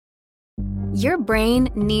Your brain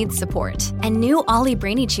needs support, and new Ollie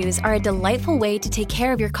Brainy Chews are a delightful way to take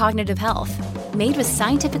care of your cognitive health. Made with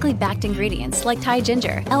scientifically backed ingredients like Thai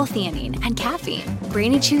ginger, L-theanine, and caffeine,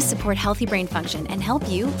 Brainy Chews support healthy brain function and help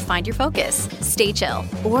you find your focus, stay chill,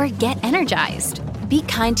 or get energized. Be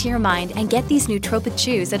kind to your mind and get these nootropic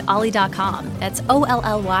chews at ollie.com. That's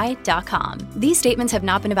OLLY.com. These statements have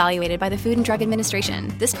not been evaluated by the Food and Drug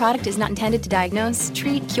Administration. This product is not intended to diagnose,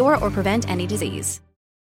 treat, cure, or prevent any disease.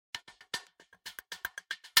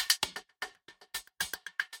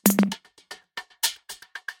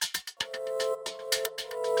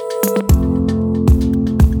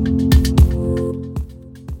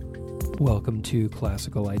 Welcome to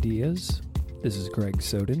Classical Ideas. This is Greg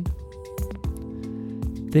Soden.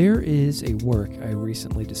 There is a work I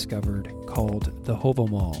recently discovered called the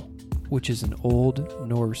Havamal, which is an Old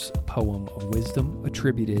Norse poem of wisdom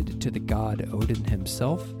attributed to the god Odin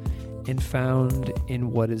himself and found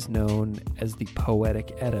in what is known as the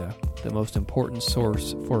Poetic Edda, the most important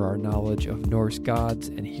source for our knowledge of Norse gods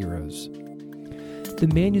and heroes.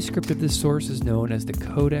 The manuscript of this source is known as the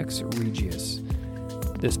Codex Regius.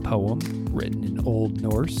 This poem, written in Old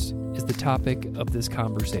Norse, is the topic of this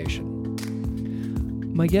conversation.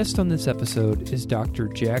 My guest on this episode is Dr.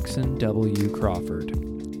 Jackson W.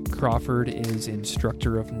 Crawford. Crawford is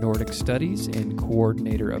instructor of Nordic Studies and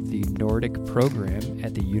coordinator of the Nordic program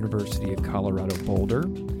at the University of Colorado Boulder.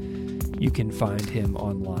 You can find him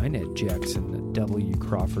online at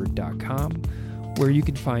jacksonwcrawford.com, where you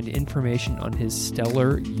can find information on his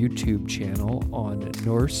stellar YouTube channel on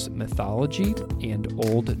Norse mythology and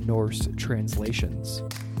Old Norse translations.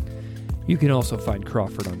 You can also find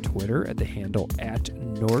Crawford on Twitter at the handle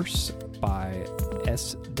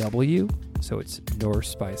 @NorseBySW, so it's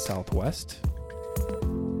Norse by Southwest.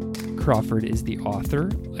 Crawford is the author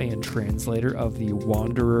and translator of the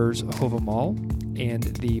Wanderer's Havamal and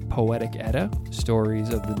the Poetic Edda, Stories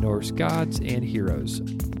of the Norse Gods and Heroes.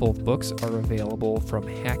 Both books are available from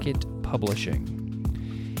Hackett Publishing.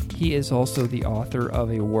 He is also the author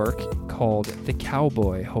of a work called The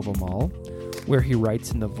Cowboy Havamal, where he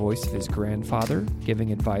writes in the voice of his grandfather,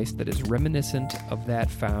 giving advice that is reminiscent of that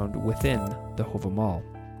found within the Havamal.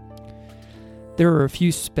 There are a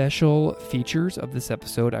few special features of this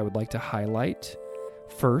episode I would like to highlight.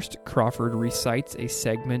 First, Crawford recites a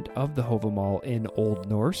segment of the Havamal in Old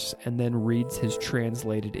Norse and then reads his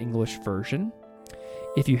translated English version.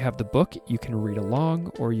 If you have the book, you can read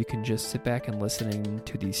along, or you can just sit back and listen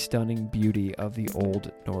to the stunning beauty of the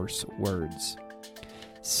Old Norse words.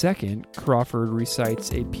 Second, Crawford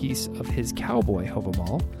recites a piece of his Cowboy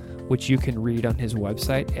Havamal, which you can read on his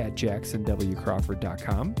website at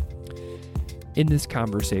jacksonwcrawford.com. In this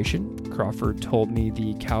conversation, Crawford told me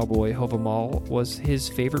the Cowboy Havamal was his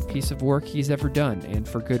favorite piece of work he's ever done, and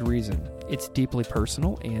for good reason. It's deeply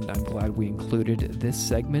personal, and I'm glad we included this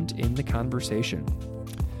segment in the conversation.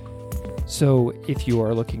 So, if you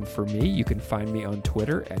are looking for me, you can find me on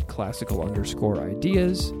Twitter at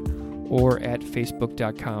classical_ideas or at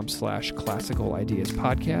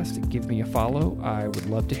facebook.com/classicalideaspodcast. Give me a follow. I would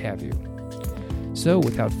love to have you. So,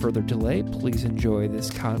 without further delay, please enjoy this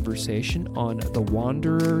conversation on The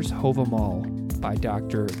Wanderer's Havamal by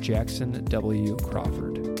Dr. Jackson W.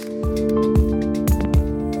 Crawford.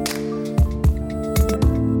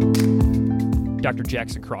 Dr.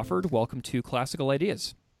 Jackson Crawford, welcome to Classical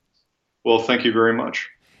Ideas. Well, thank you very much.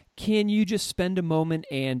 Can you just spend a moment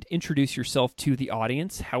and introduce yourself to the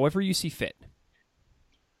audience, however you see fit?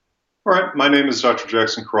 All right, my name is Dr.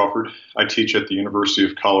 Jackson Crawford. I teach at the University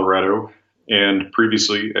of Colorado and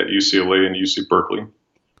previously at UCLA and UC Berkeley.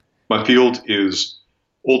 My field is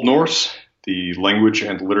Old Norse, the language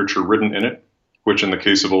and literature written in it, which in the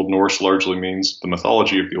case of Old Norse largely means the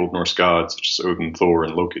mythology of the Old Norse gods, such as Odin, Thor,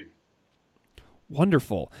 and Loki.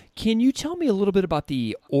 Wonderful. Can you tell me a little bit about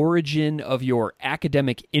the origin of your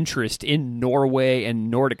academic interest in Norway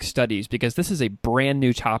and Nordic studies? Because this is a brand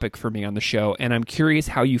new topic for me on the show, and I'm curious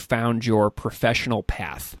how you found your professional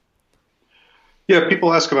path. Yeah,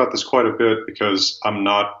 people ask about this quite a bit because I'm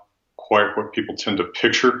not quite what people tend to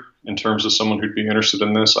picture in terms of someone who'd be interested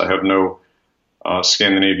in this. I have no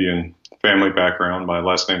Scandinavian family background. My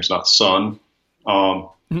last name's not Sun. And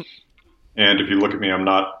if you look at me, I'm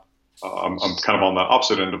kind of on the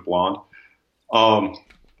opposite end of blonde.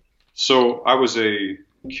 So I was a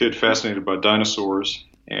kid fascinated by dinosaurs,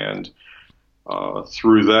 and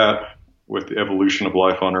through that, with the evolution of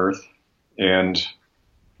life on Earth. And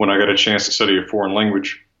when I got a chance to study a foreign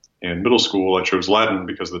language in middle school, I chose Latin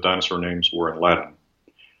because the dinosaur names were in Latin.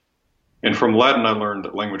 And from Latin, I learned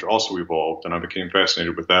that language also evolved, and I became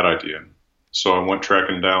fascinated with that idea. So I went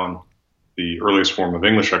tracking down the earliest form of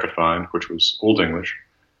English I could find, which was Old English.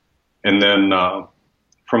 And then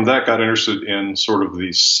from that got interested in sort of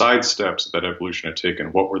the side steps that evolution had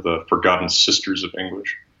taken. What were the forgotten sisters of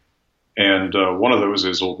English? And one of those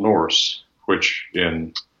is Old Norse, which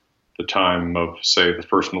in the time of, say, the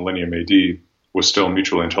first millennium AD was still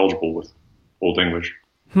mutually intelligible with Old English.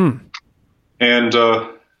 And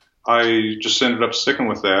I just ended up sticking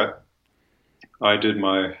with that. I did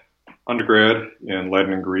my undergrad in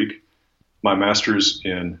Latin and Greek, my master's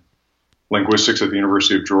in linguistics at the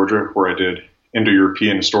University of Georgia, where I did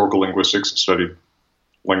Indo-European historical linguistics and studied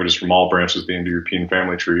languages from all branches of the Indo-European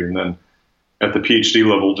family tree. And then at the PhD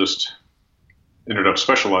level, just ended up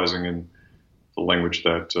specializing in the language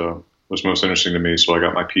that was most interesting to me. So I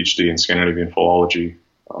got my PhD in Scandinavian philology,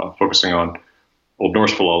 focusing on Old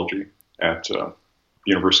Norse philology at the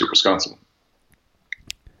University of Wisconsin.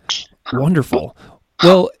 Wonderful.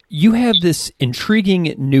 Well, you have this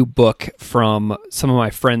intriguing new book from some of my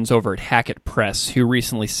friends over at Hackett Press who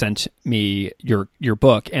recently sent me your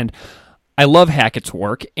book. And I love Hackett's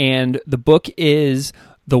work. And the book is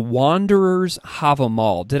The Wanderer's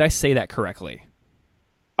Havamal. Did I say that correctly?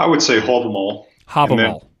 I would say Havamal.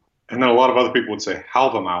 Havamal. And then a lot of other people would say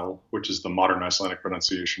Havamal, which is the modern Icelandic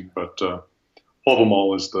pronunciation. But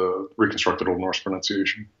Havamal is the reconstructed Old Norse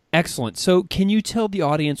pronunciation. Excellent. So can you tell the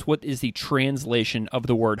audience what is the translation of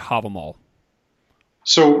the word Havamal?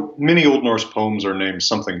 So many Old Norse poems are named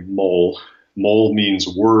something mol. Mol means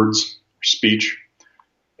words, speech.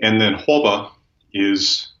 And then Hova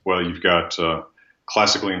is, well, you've got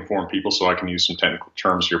classically informed people, so I can use some technical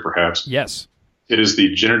terms here perhaps. Yes. It is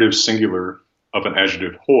the genitive singular of an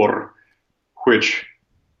adjective hor, which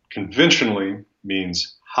conventionally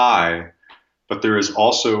means high, but there is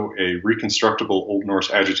also a reconstructible Old Norse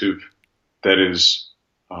adjective that is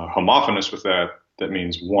homophonous with that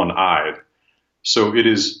means one-eyed. So it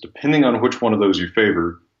is, depending on which one of those you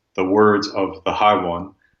favor, the words of the high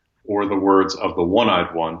one or the words of the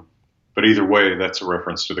one-eyed one. But either way, that's a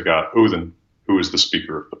reference to the god Odin, who is the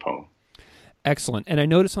speaker of the poem. Excellent. And I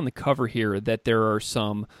notice on the cover here that there are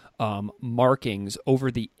some markings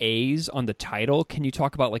over the A's on the title. Can you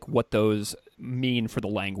talk about like what those mean for the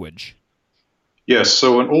language? Yes.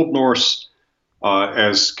 So in Old Norse,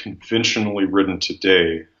 as conventionally written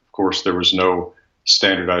today, of course, there was no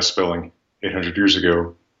standardized spelling 800 years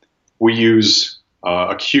ago. We use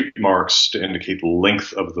acute marks to indicate the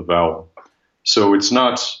length of the vowel. So it's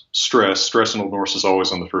not stress. Stress in Old Norse is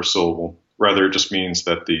always on the first syllable. Rather, it just means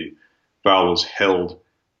that the vowel is held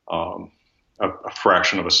a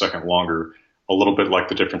fraction of a second longer, a little bit like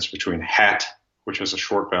the difference between hat, which has a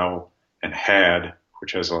short vowel, and had,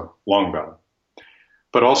 which has a long vowel.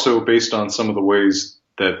 But also based on some of the ways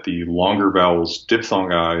that the longer vowels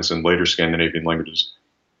diphthongize in later Scandinavian languages,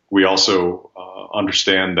 we also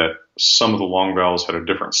understand that some of the long vowels had a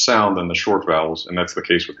different sound than the short vowels, and that's the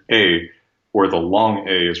case with A, where the long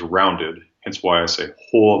A is rounded, hence why I say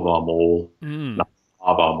Havamal, not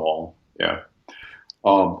Havamal. Yeah.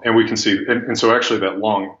 And we can see, and so actually that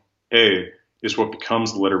long A is what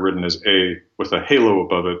becomes the letter written as A with a halo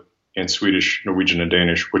above it in Swedish, Norwegian, and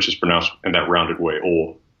Danish, which is pronounced in that rounded way,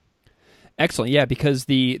 ol. Excellent, yeah, because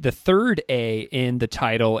the third A in the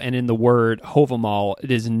title and in the word Havamal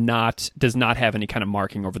does not have any kind of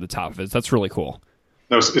marking over the top of it. That's really cool.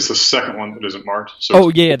 No, it's the second one that isn't marked.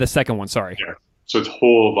 So the second one, sorry. Yeah, so it's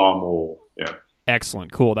Havamal, yeah.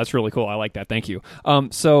 Excellent, cool, that's really cool. I like that, thank you.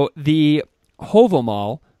 So the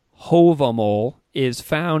Havamal is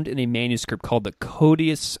found in a manuscript called the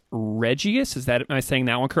Codex Regius. Am I saying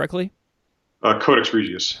that one correctly? Codex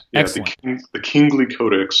Regius. Yeah, excellent. The Kingly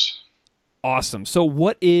Codex. Awesome. So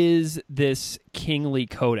what is this Kingly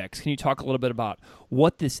Codex? Can you talk a little bit about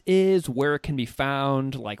what this is, where it can be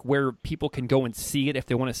found, like where people can go and see it if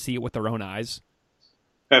they want to see it with their own eyes?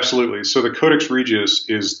 Absolutely. So the Codex Regius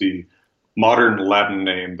is the modern Latin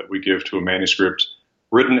name that we give to a manuscript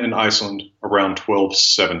written in Iceland around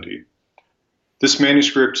 1270. This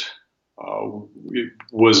manuscript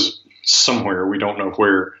was somewhere, we don't know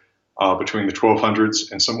where, between the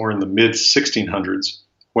 1200s and somewhere in the mid-1600s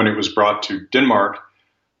when it was brought to Denmark,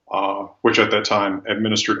 which at that time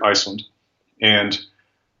administered Iceland. And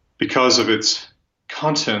because of its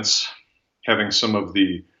contents having some of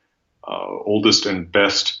the oldest and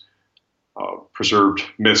best preserved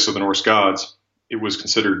myths of the Norse gods, it was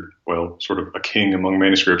considered, well, sort of a king among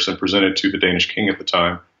manuscripts and presented to the Danish king at the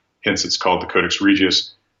time. Hence, it's called the Codex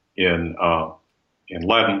Regius in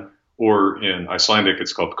Latin, or in Icelandic,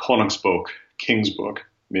 it's called Konungsbók, King's Book,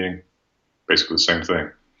 meaning basically the same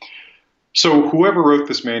thing. So whoever wrote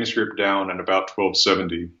this manuscript down in about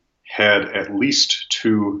 1270 had at least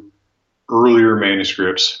two earlier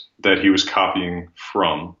manuscripts that he was copying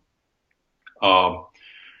from.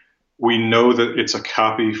 we know that it's a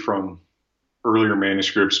copy from earlier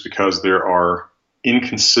manuscripts because there are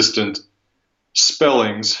inconsistent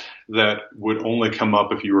spellings that would only come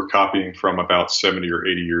up if you were copying from about 70 or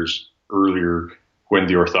 80 years earlier when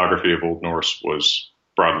the orthography of Old Norse was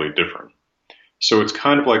broadly different. So it's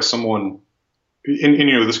kind of like someone,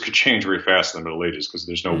 and this could change very fast in the Middle Ages because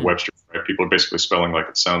there's no Webster, right? People are basically spelling like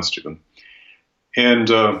it sounds to them. And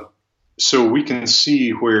so we can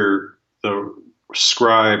see where the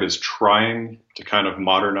scribe is trying to kind of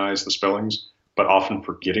modernize the spellings, but often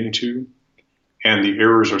forgetting to. And the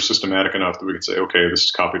errors are systematic enough that we could say, okay, this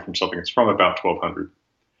is copied from something that's from about 1200.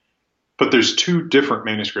 But there's two different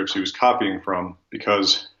manuscripts he was copying from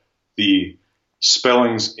because the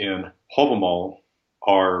spellings in Havamal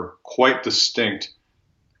are quite distinct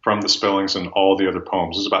from the spellings in all the other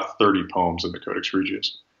poems. There's about 30 poems in the Codex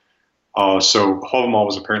Regius. So Havamal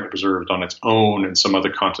was apparently preserved on its own in some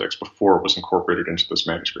other context before it was incorporated into this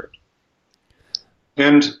manuscript.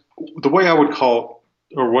 And the way I would call,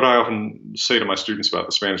 or what I often say to my students about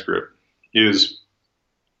this manuscript is,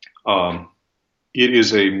 it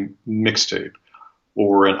is a mixtape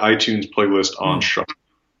or an iTunes playlist on shuffle.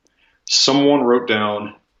 Someone wrote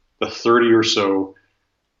down the 30 or so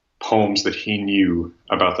poems that he knew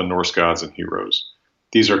about the Norse gods and heroes.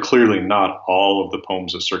 These are clearly not all of the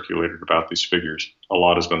poems that circulated about these figures. A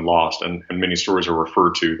lot has been lost, and many stories are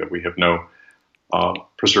referred to that we have no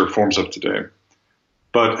preserved forms of today.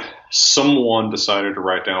 But someone decided to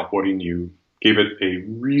write down what he knew, gave it a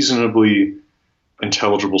reasonably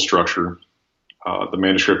intelligible structure. The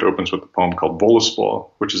manuscript opens with a poem called Volaspá,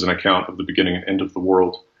 which is an account of the beginning and end of the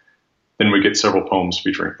world. Then we get several poems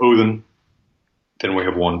featuring Odin. Then we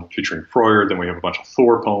have one featuring Freyr. Then we have a bunch of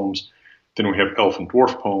Thor poems. Then we have elf and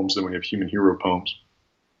dwarf poems. Then we have human hero poems.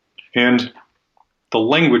 And the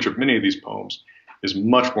language of many of these poems is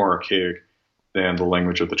much more archaic than the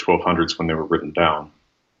language of the 1200s when they were written down.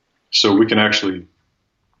 So we can actually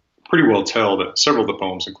pretty well tell that several of the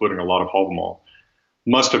poems, including a lot of Havamal,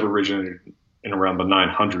 must have originated in around the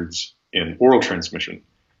 900s in oral transmission,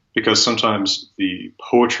 because sometimes the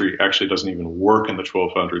poetry actually doesn't even work in the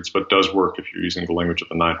 1200s, but does work if you're using the language of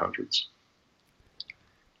the 900s.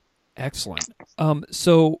 Excellent.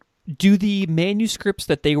 So do the manuscripts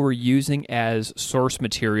that they were using as source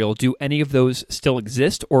material, do any of those still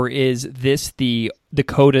exist, or is this the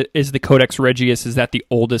Codex Regius, is that the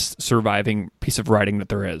oldest surviving piece of writing that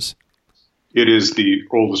there is? It is the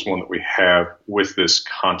oldest one that we have with this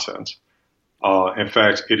content. In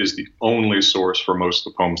fact, it is the only source for most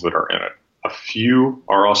of the poems that are in it. A few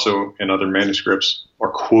are also in other manuscripts,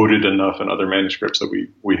 or quoted enough in other manuscripts that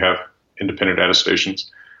we have independent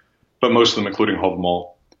attestations. But most of them, including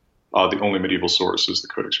Havamal, the only medieval source is the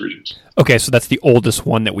Codex Regius. Okay, so that's the oldest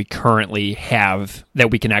one that we currently have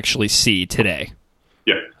that we can actually see today.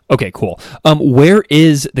 Yeah. Okay, cool. Where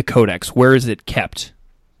is the Codex? Where is it kept?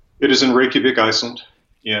 It is in Reykjavik, Iceland,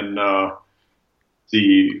 in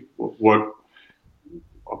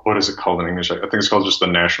what is it called in English? I think it's called just the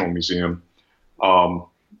National Museum.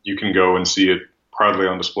 You can go and see it proudly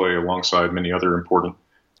on display alongside many other important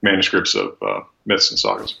manuscripts of myths and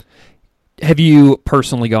sagas. Have you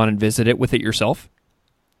personally gone and visited it with it yourself?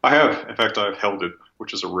 I have. In fact, I've held it,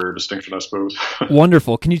 which is a rare distinction, I suppose.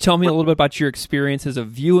 Wonderful. Can you tell me a little bit about your experiences of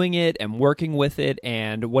viewing it and working with it,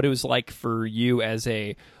 and what it was like for you as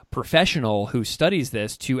a professional who studies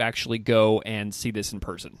this to actually go and see this in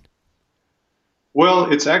person?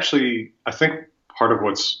 Well, it's actually, I think part of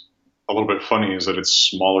what's a little bit funny is that it's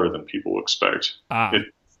smaller than people expect. I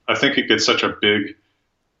think it gets such a big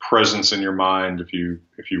presence in your mind if you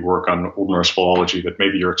work on Old Norse philology that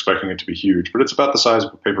maybe you're expecting it to be huge, but it's about the size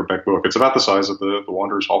of a paperback book. It's about the size of the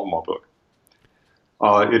Wanderer's Havamal book.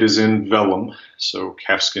 It is in vellum, so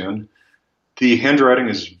calfskin. The handwriting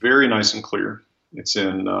is very nice and clear. It's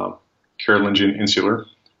in Carolingian Insular,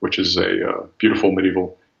 which is a beautiful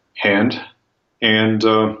medieval hand. And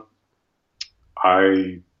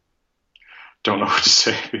I don't know what to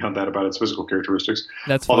say beyond that about its physical characteristics.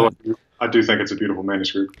 That's although fine. I do think it's a beautiful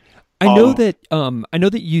manuscript. I know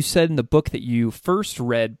that you said in the book that you first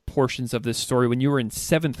read portions of this story when you were in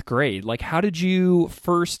 7th grade. Like, how did you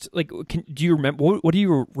first, do you remember, what do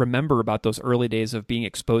you remember about those early days of being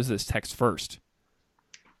exposed to this text first?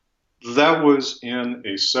 That was in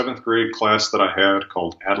a 7th grade class that I had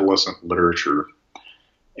called Adolescent Literature.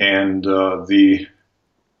 And the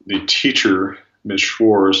teacher, Ms.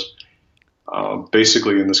 Schwartz,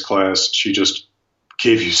 basically in this class, she just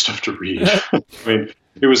gave you stuff to read. I mean,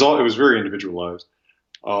 it was very individualized.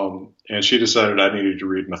 And she decided I needed to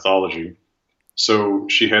read mythology. So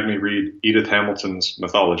she had me read Edith Hamilton's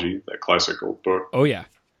Mythology, that classic old book. Oh, yeah.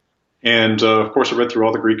 And of course, I read through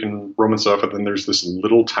all the Greek and Roman stuff, and then there's this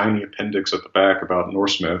little tiny appendix at the back about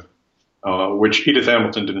Norse myth, which Edith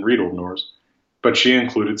Hamilton didn't read Old Norse, but she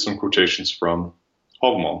included some quotations from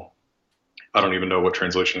Havamal. I don't even know what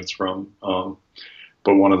translation it's from,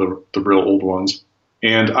 but one of the real old ones.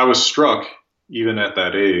 And I was struck, even at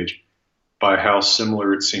that age, by how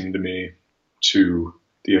similar it seemed to me to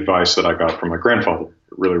the advice that I got from my grandfather.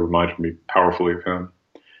 It really reminded me powerfully of him.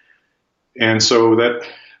 And so that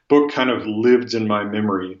book kind of lived in my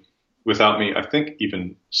memory without me, I think,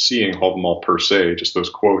 even seeing Havamal per se, just those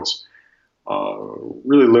quotes,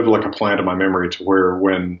 really lived like a plant in my memory to where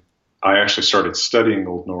when I actually started studying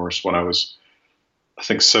Old Norse when I was, I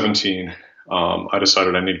think, 17, I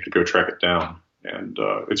decided I needed to go track it down. And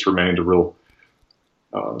it's remained a real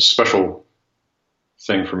special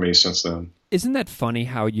thing for me since then. Isn't that funny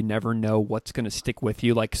how you never know what's going to stick with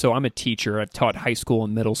you? Like, so I'm a teacher. I've taught high school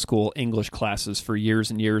and middle school English classes for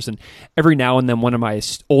years and years. And every now and then one of my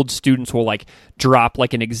old students will like drop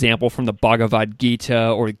like an example from the Bhagavad Gita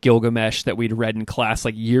or Gilgamesh that we'd read in class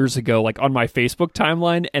like years ago, like on my Facebook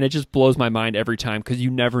timeline. And it just blows my mind every time because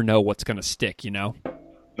you never know what's going to stick, you know?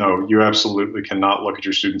 No, you absolutely cannot look at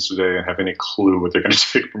your students today and have any clue what they're going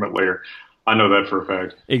to take from it later. I know that for a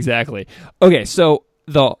fact. Exactly. Okay, so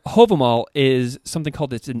the Havamal is something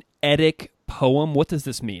called, it's an Eddic poem. What does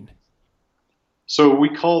this mean? So we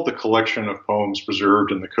call the collection of poems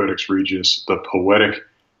preserved in the Codex Regius the Poetic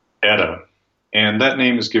Edda, and that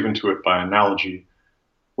name is given to it by analogy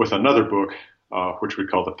with another book, which we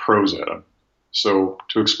call the Prose Edda. So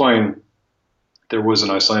to explain, there was an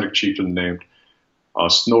Icelandic chieftain named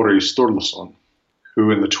Snorri Sturluson,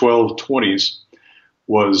 who in the 1220s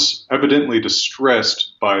was evidently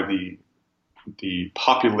distressed by the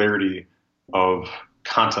popularity of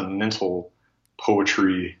continental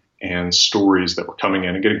poetry and stories that were coming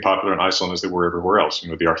in and getting popular in Iceland as they were everywhere else,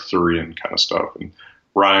 the Arthurian kind of stuff and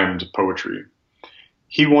rhymed poetry.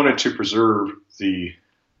 He wanted to preserve the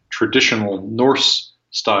traditional Norse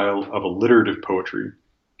style of alliterative poetry.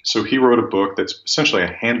 So he wrote a book that's essentially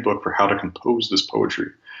a handbook for how to compose this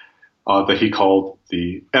poetry that he called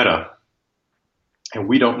the Edda. And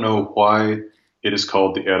we don't know why it is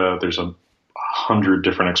called the Edda. There's 100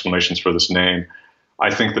 different explanations for this name.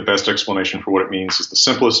 I think the best explanation for what it means is the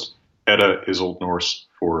simplest. Edda is Old Norse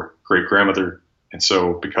for great-grandmother. And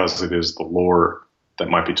so because it is the lore that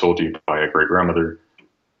might be told to you by a great-grandmother,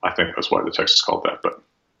 I think that's why the text is called that. But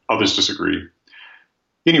others disagree.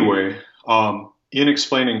 Anyway, in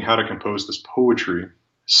explaining how to compose this poetry,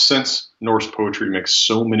 since Norse poetry makes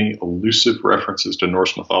so many elusive references to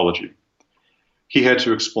Norse mythology, he had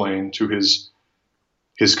to explain to his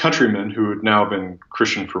countrymen, who had now been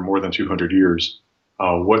Christian for more than 200 years,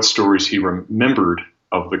 what stories he remembered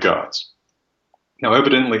of the gods. Now,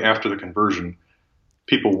 evidently, after the conversion,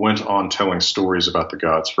 people went on telling stories about the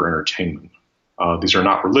gods for entertainment. These are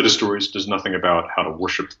not religious stories. There's nothing about how to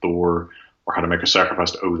worship Thor or how to make a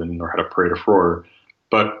sacrifice to Odin or how to pray to Freyr,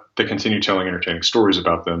 but they continue telling entertaining stories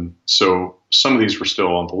about them. So some of these were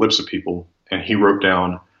still on the lips of people, and he wrote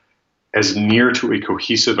down as near to a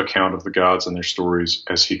cohesive account of the gods and their stories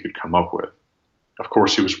as he could come up with. Of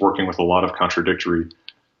course, he was working with a lot of contradictory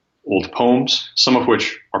old poems, some of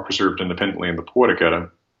which are preserved independently in the Poetic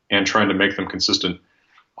Edda, and trying to make them consistent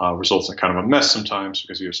results in kind of a mess sometimes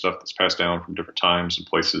because you have stuff that's passed down from different times and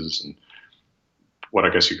places and what I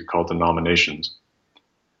guess you could call denominations.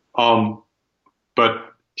 But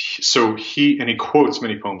so he quotes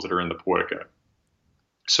many poems that are in the Poetic Edda.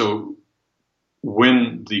 So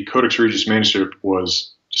when the Codex Regius manuscript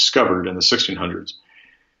was discovered in the 1600s,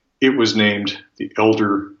 it was named the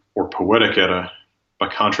Elder or Poetic Edda by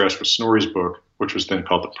contrast with Snorri's book, which was then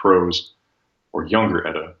called the Prose or Younger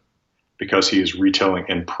Edda, because he is retelling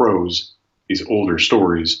in prose these older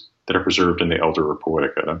stories that are preserved in the Elder or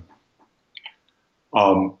Poetic Edda.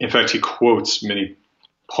 In fact, he quotes many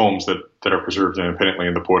poems that are preserved independently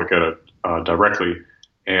in the Poetic Edda directly,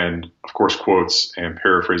 and of course quotes and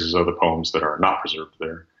paraphrases other poems that are not preserved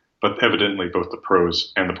there. But evidently both the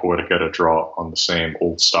prose and the Poetic Edda draw on the same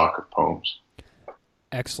old stock of poems.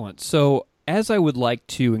 Excellent. So as I would like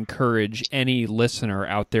to encourage any listener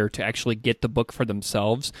out there to actually get the book for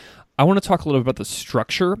themselves, I want to talk a little bit about the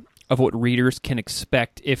structure of what readers can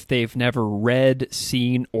expect if they've never read,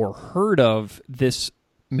 seen, or heard of this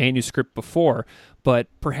manuscript before, but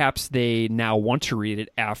perhaps they now want to read it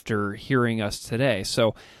after hearing us today.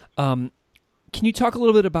 So can you talk a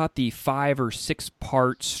little bit about the 5 or 6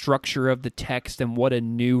 part structure of the text and what a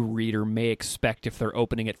new reader may expect if they're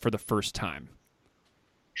opening it for the first time?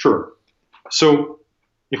 Sure. So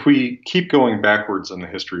if we keep going backwards in the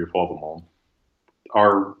history of Havamal,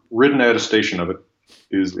 our written attestation of it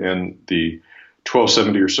is in the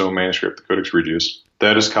 1270 or so manuscript, the Codex Regius.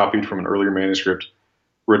 That is copied from an earlier manuscript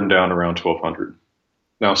written down around 1200.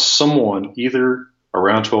 Now, someone either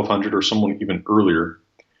around 1200 or someone even earlier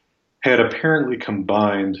had apparently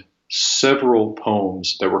combined several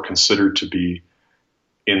poems that were considered to be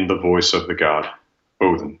in the voice of the god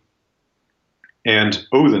Odin. And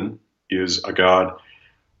Odin is a god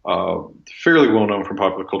fairly well known from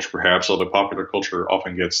popular culture, perhaps, although popular culture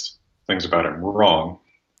often gets things about him wrong.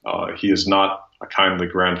 He is not a kindly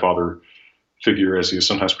grandfather figure as he is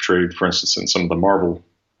sometimes portrayed, for instance, in some of the Marvel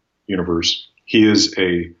universe. He is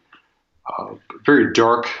a very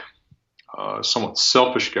dark, somewhat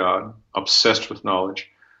selfish god, obsessed with knowledge,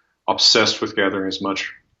 obsessed with gathering as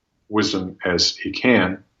much wisdom as he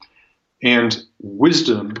can. And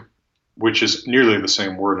wisdom, which is nearly the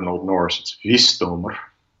same word in Old Norse, it's visdomr,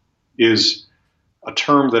 is a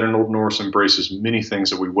term that in Old Norse embraces many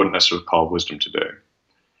things that we wouldn't necessarily call wisdom today.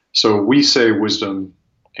 So we say wisdom,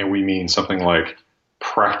 and we mean something like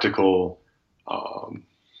practical,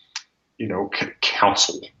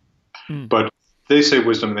 counsel. But they say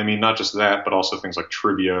wisdom, and they mean not just that, but also things like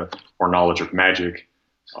trivia or knowledge of magic,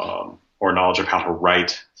 or knowledge of how to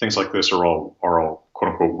write. Things like this are all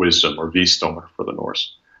quote unquote wisdom or visdom for the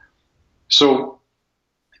Norse. So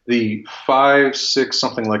the 5, 6,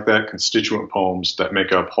 something like that constituent poems that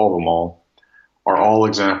make up Havamal are all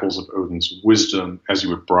examples of Odin's wisdom as you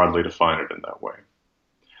would broadly define it in that way.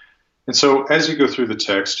 And so as you go through the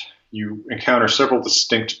text, you encounter several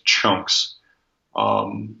distinct chunks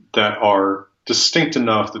that are distinct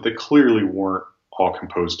enough that they clearly weren't all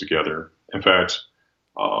composed together. In fact,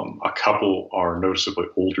 a couple are noticeably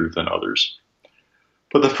older than others.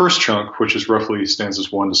 But the first chunk, which is roughly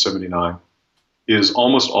stanzas 1 to 79, is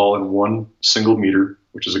almost all in one single meter,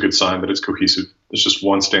 which is a good sign that it's cohesive. There's just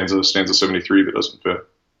one stanza 73, that doesn't fit.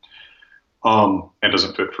 And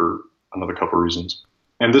doesn't fit for another couple of reasons.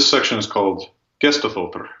 And this section is called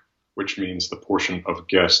Gestaþottr, which means the portion of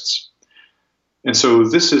guests. And so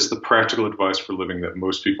this is the practical advice for living that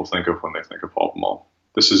most people think of when they think of Havamal.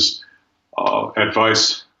 This is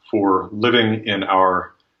advice for living in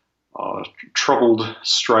our troubled,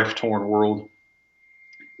 strife-torn world.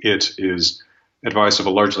 It is advice of a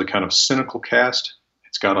largely kind of cynical cast.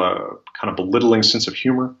 It's got a kind of belittling sense of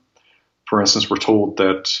humor. For instance, we're told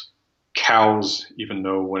that cows even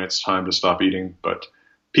know when it's time to stop eating, but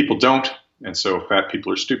people don't, and so fat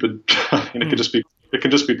people are stupid. And it can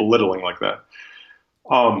just be belittling like that.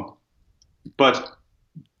 But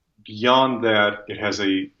beyond that, it has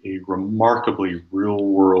a remarkably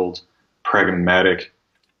real-world, pragmatic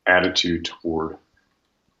attitude toward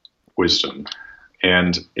wisdom,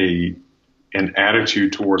 and an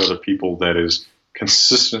attitude toward other people that is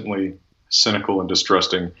consistently cynical and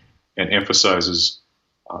distrusting, and emphasizes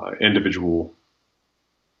individual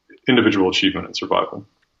achievement and survival.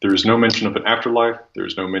 There is no mention of an afterlife. There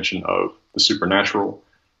is no mention of the supernatural.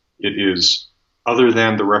 It is, other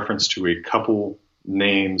than the reference to a couple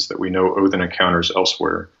names that we know Odin encounters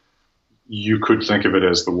elsewhere, you could think of it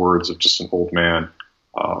as the words of just an old man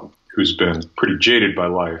who's been pretty jaded by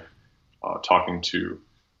life, talking to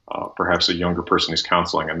perhaps a younger person he's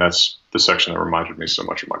counseling. And that's the section that reminded me so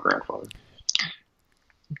much of my grandfather.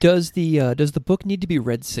 Does the book need to be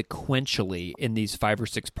read sequentially in these 5 or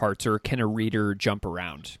 6 parts, or can a reader jump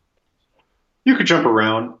around? You could jump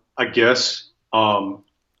around, I guess.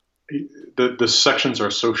 The sections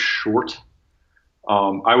are so short.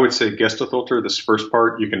 I would say Gestaþottr, this first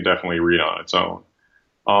part, you can definitely read on its own.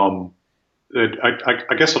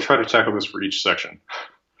 I guess I'll try to tackle this for each section,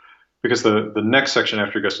 because the next section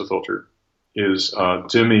after Gestaþottr is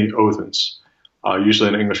Demi Odins. Usually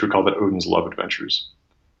in English we call that Odin's Love Adventures.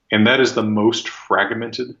 And that is the most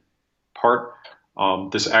fragmented part.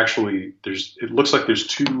 It looks like there's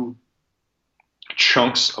 2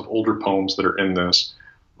 chunks of older poems that are in this,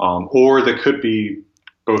 or they could be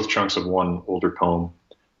both chunks of one older poem.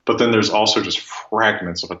 But then there's also just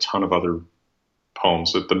fragments of a ton of other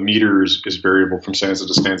poems. That the meter is variable from stanza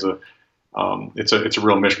to stanza. It's a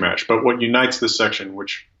real mishmash. But what unites this section,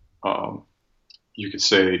 which you could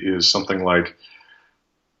say is something like,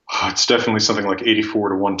 it's definitely something like 84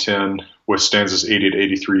 to 110, with stanzas 80 to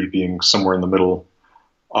 83 being somewhere in the middle,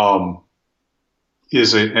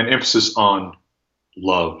 is an emphasis on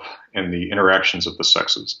love and the interactions of the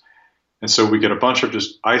sexes. And so we get a bunch of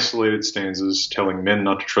just isolated stanzas telling men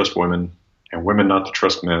not to trust women and women not to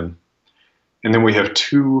trust men. And then we have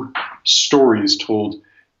 2 stories told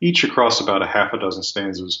each across about a half a dozen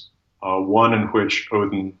stanzas, one in which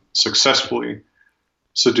Odin successfully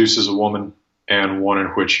seduces a woman, and one in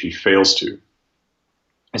which he fails to.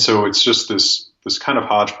 And so it's just this this kind of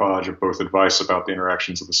hodgepodge of both advice about the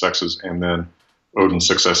interactions of the sexes and then Odin's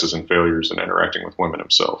successes and failures in interacting with women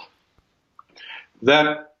himself.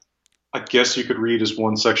 That, I guess you could read as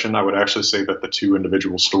one section. I would actually say that the two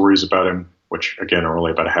individual stories about him, which again are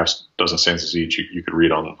only about a half dozen stanzas each, you could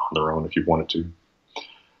read on their own if you wanted to.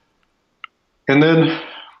 And then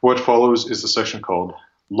what follows is the section called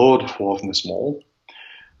Lord Mol.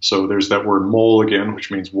 So there's that word mol again, which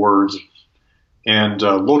means words. And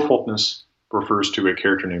Lodfalkness refers to a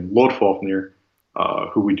character named Lodfalknir,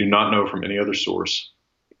 who we do not know from any other source,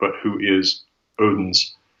 but who is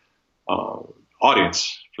Odin's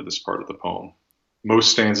audience for this part of the poem.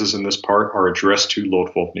 Most stanzas in this part are addressed to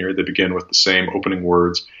Lodfalknir. They begin with the same opening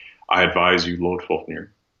words, I advise you, Lodfalknir.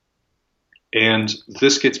 And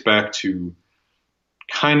this gets back to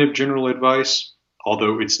kind of general advice,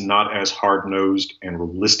 although it's not as hard-nosed and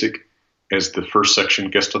realistic as the first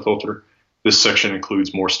section, Gestathotr. This section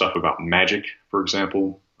includes more stuff about magic, for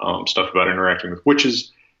example, stuff about interacting with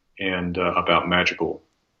witches, and about magical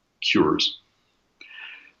cures.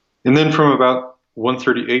 And then from about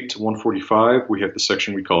 138 to 145, we have the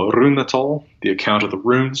section we call Runatal, the account of the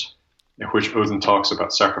runes, in which Odin talks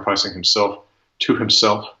about sacrificing himself to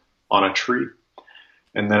himself on a tree,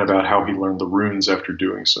 and then about how he learned the runes after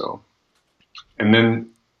doing so. And then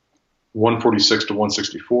 146 to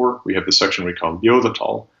 164, we have the section we call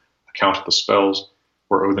Yodatal, account of the spells,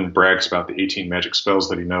 where Odin brags about the 18 magic spells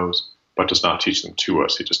that he knows, but does not teach them to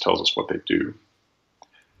us. He just tells us what they do.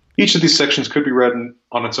 Each of these sections could be read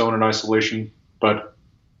on its own in isolation, but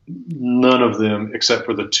none of them, except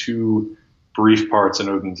for the two brief parts in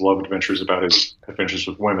Odin's love adventures about his adventures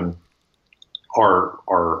with women,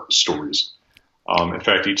 are stories. In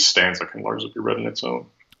fact, each stanza can largely be read on its own.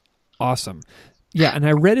 Awesome. Yeah, and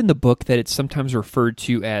I read in the book that it's sometimes referred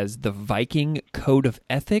to as the Viking Code of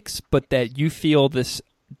Ethics, but that you feel this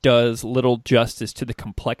does little justice to the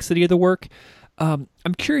complexity of the work. I'm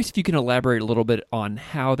curious if you can elaborate a little bit on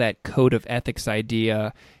how that Code of Ethics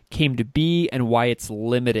idea came to be and why it's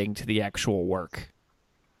limiting to the actual work.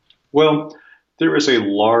 Well, there is a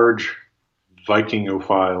large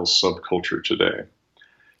Vikingophile subculture today,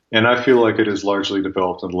 and I feel like it has largely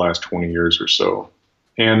developed in the last 20 years or so.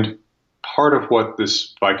 And part of what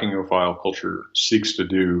this Vikingophile culture seeks to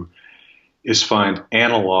do is find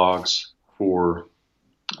analogs for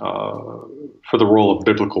the role of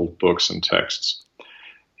biblical books and texts.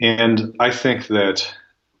 And I think that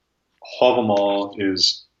Havamal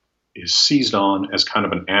is seized on as kind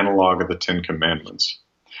of an analog of the Ten Commandments.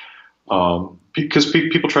 Because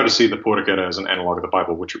people try to see the Poetic Edda as an analog of the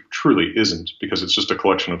Bible, which it truly isn't, because it's just a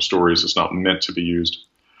collection of stories. It's not meant to be used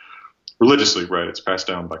religiously, right? It's passed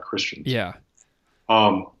down by Christians. Yeah.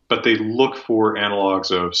 But they look for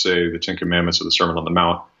analogs of, say, the Ten Commandments or the Sermon on the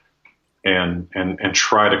Mount, and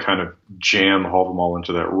try to kind of jam Havamal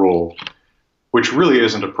into that role, which really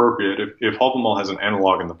isn't appropriate. If Havamal has an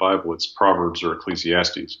analog in the Bible, it's Proverbs or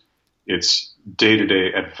Ecclesiastes. It's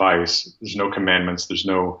day-to-day advice. There's no commandments. There's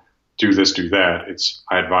no do this, do that. It's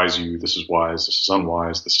I advise you, this is wise, this is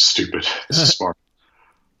unwise, this is stupid, this is smart.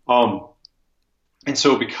 And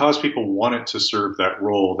so because people want it to serve that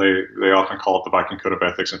role, they often call it the Viking Code of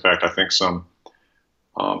Ethics. In fact, I think some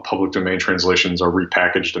public domain translations are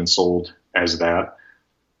repackaged and sold as that,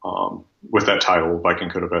 with that title, Viking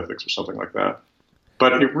Code of Ethics or something like that.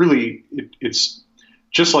 But it's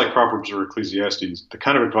just like Proverbs or Ecclesiastes, the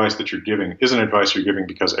kind of advice that you're giving isn't advice you're giving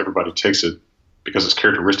because everybody takes it, because it's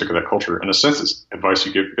characteristic of that culture. In a sense, it's advice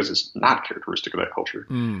you give because it's not characteristic of that culture.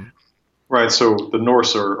 Mm. Right, so the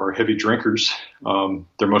Norse are heavy drinkers.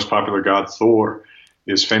 Their most popular god, Thor,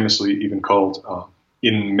 is famously even called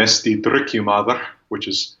In Mesti Drykkjumaður, which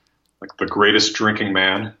is like the greatest drinking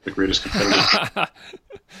man, the greatest competitor.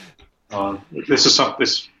 This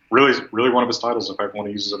is really one of his titles. In fact, one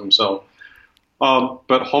he uses of himself.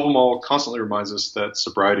 But Havamal constantly reminds us that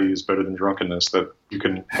sobriety is better than drunkenness, that you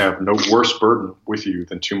can have no worse burden with you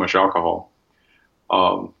than too much alcohol.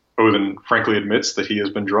 Odin frankly admits that he has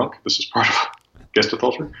been drunk. This is part of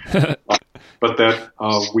Gestathotr. But that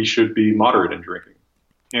we should be moderate in drinking.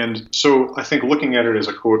 And so I think looking at it as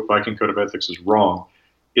a quote, Viking Code of Ethics is wrong.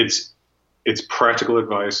 It's practical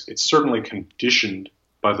advice. It's certainly conditioned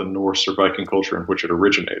by the Norse or Viking culture in which it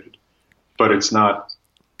originated. But it's not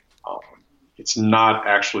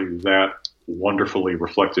actually that wonderfully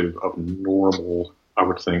reflective of normal, I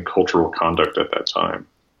would think, cultural conduct at that time.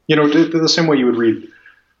 You know, the same way you would read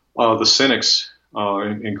the Cynics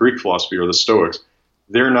in Greek philosophy or the Stoics.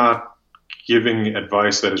 They're not giving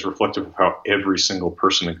advice that is reflective of how every single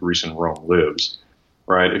person in Greece and Rome lives,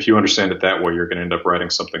 right? If you understand it that way, you're going to end up writing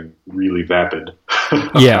something really vapid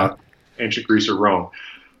about ancient Greece or Rome.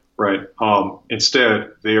 right?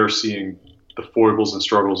 Instead, they are seeing the foibles and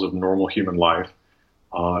struggles of normal human life,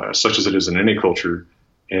 such as it is in any culture,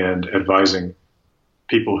 and advising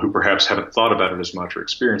people who perhaps haven't thought about it as much or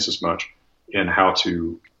experienced as much in how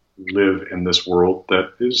to live in this world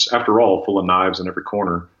that is, after all, full of knives in every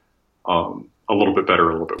corner, a little bit better,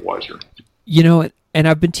 a little bit wiser. You know, and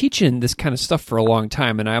I've been teaching this kind of stuff for a long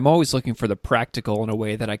time, and I'm always looking for the practical in a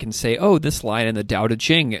way that I can say, oh, this line in the Tao Te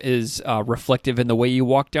Ching is reflective in the way you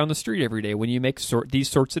walk down the street every day when you make these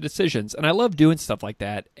sorts of decisions. And I love doing stuff like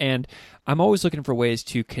that. And I'm always looking for ways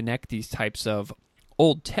to connect these types of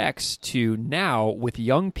old texts to now with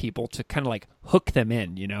young people to kind of like hook them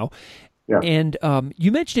in, you know? Yeah. And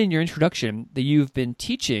you mentioned in your introduction that you've been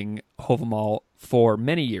teaching Havamal for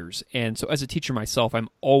many years. And so as a teacher myself, I'm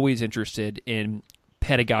always interested in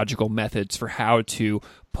pedagogical methods for how to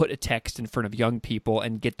put a text in front of young people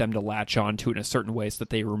and get them to latch on to it in a certain way so that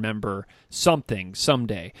they remember something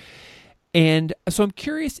someday. And so I'm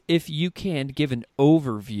curious if you can give an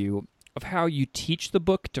overview of how you teach the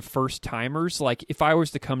book to first-timers. Like if I was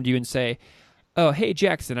to come to you and say, oh, hey,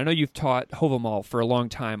 Jackson, I know you've taught Havamal for a long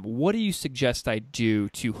time. What do you suggest I do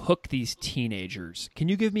to hook these teenagers? Can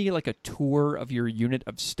you give me like a tour of your unit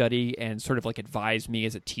of study and sort of like advise me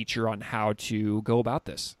as a teacher on how to go about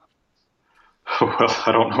this? Well,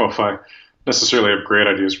 I don't know if I necessarily have great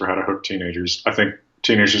ideas for how to hook teenagers. I think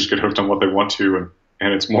teenagers get hooked on what they want to,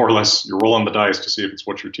 and it's more or less you're rolling the dice to see if it's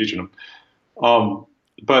what you're teaching them.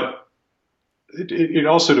 But it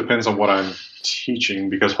also depends on what I'm teaching,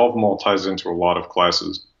 because Havamal ties into a lot of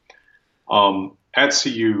classes. At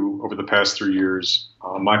CU, over the past 3 years,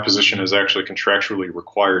 my position has actually contractually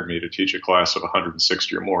required me to teach a class of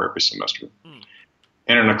 160 or more every semester.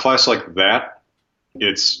 And in a class like that,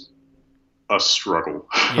 it's a struggle.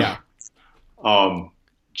 Yeah.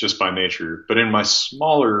 Just by nature. But in my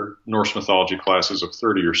smaller Norse mythology classes of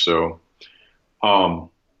 30 or so,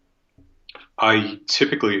 I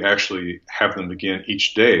typically actually have them begin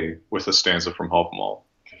each day with a stanza from Havamal.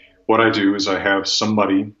 What I do is I have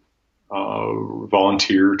somebody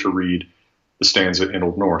volunteer to read the stanza in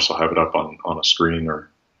Old Norse. I'll have it up on a screen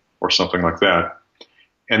or something like that.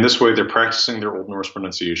 And this way they're practicing their Old Norse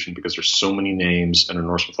pronunciation, because there's so many names in a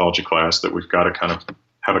Norse mythology class that we've got to kind of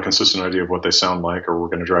have a consistent idea of what they sound like, or we're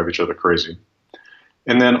going to drive each other crazy.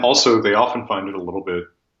 And then also they often find it a little bit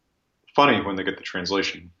funny when they get the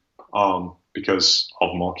translation. Because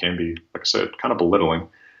Havamal can be, like I said, kind of belittling,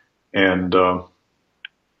 and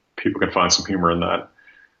people can find some humor in that.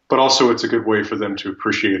 But also it's a good way for them to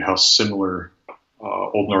appreciate how similar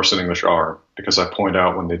Old Norse and English are, because I point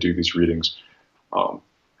out when they do these readings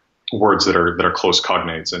words that are close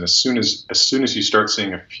cognates, and as soon as you start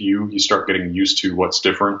seeing a few, you start getting used to what's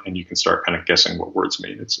different, and you can start kind of guessing what words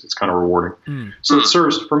mean. It's kind of rewarding. So it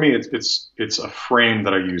serves, for me, it's a frame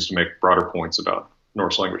that I use to make broader points about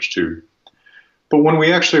Norse language too. But when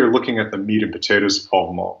we actually are looking at the meat and potatoes of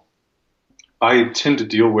Havamal, I tend to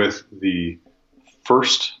deal with the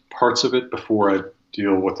first parts of it before I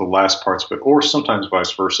deal with the last parts of it, or sometimes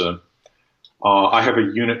vice versa. I have a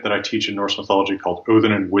unit that I teach in Norse mythology called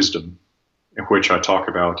Odin and Wisdom, in which I talk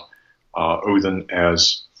about Odin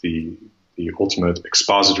as the ultimate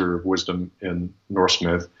expositor of wisdom in Norse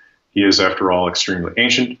myth. He is, after all, extremely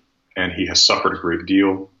ancient, and he has suffered a great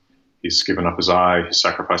deal. He's given up his eye. He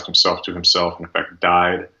sacrificed himself to himself, and in fact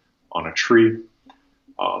died on a tree,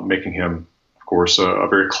 making him, of course, a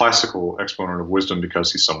very classical exponent of wisdom,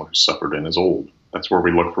 because he's someone who suffered and is old. That's where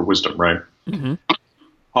we look for wisdom, right? Mm-hmm.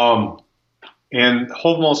 And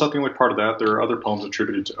Havamal is not the only part of that. There are other poems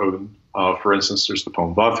attributed to Odin. For instance, there's the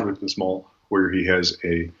poem Vathrutismal, where he has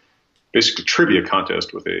a basically trivia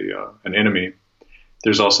contest with an enemy.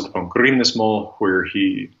 There's also the poem Grimnismal, where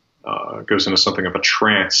he goes into something of a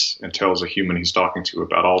trance and tells a human he's talking to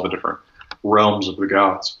about all the different realms of the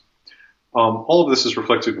gods. All of this is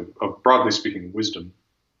reflective of, broadly speaking, wisdom.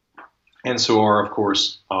 And so are, of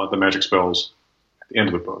course, the magic spells at the end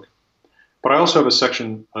of the book. But I also have a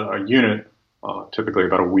section, a unit, typically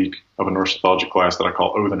about a week, of a Norse mythology class that I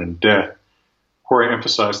call Odin and Death, where I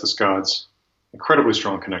emphasize this god's incredibly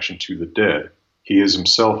strong connection to the dead. He is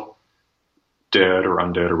himself dead or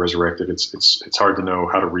undead or resurrected. It's hard to know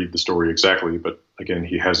how to read the story exactly, but again,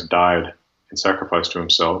 he has died in sacrifice to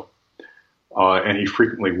himself. And he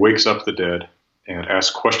frequently wakes up the dead and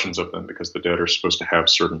asks questions of them, because the dead are supposed to have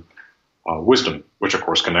certain wisdom, which of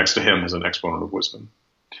course connects to him as an exponent of wisdom.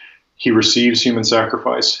 He receives human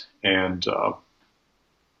sacrifice and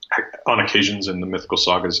on occasions in the mythical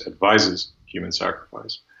sagas advises human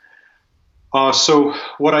sacrifice. So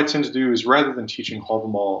what I tend to do is, rather than teaching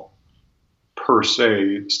Havamal per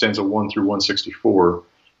se, stanza 1 through 164,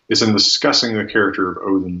 is in discussing the character of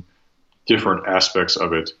Odin, different aspects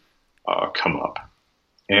of it come up.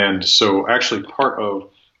 And so actually part of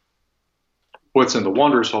what's in the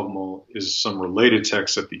Wanderer's Havamal is some related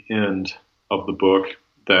texts at the end of the book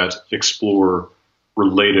that explore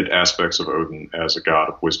related aspects of Odin as a god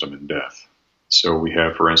of wisdom and death. So we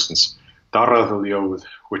have, for instance, Dara the Ljóð,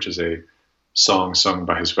 which is a song sung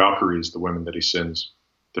by his Valkyries, the women that he sends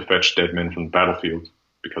to fetch dead men from the battlefield,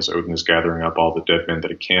 because Odin is gathering up all the dead men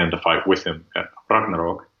that he can to fight with him at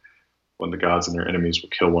Ragnarok, when the gods and their enemies will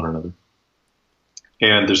kill one another.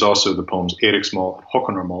 And there's also the poems Eiríksmal and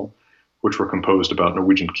Håkonarmal, which were composed about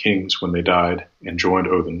Norwegian kings when they died and joined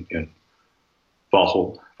Odin in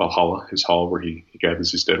Valhalla, his hall where he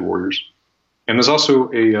gathers his dead warriors. And there's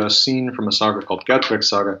also a scene from a saga called Gadvek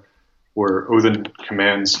Saga, where Odin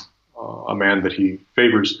commands a man that he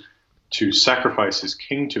favors to sacrifice his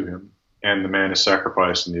king to him, and the man is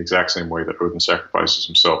sacrificed in the exact same way that Odin sacrifices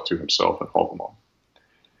himself to himself in Havamal.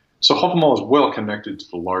 So Havamal is well connected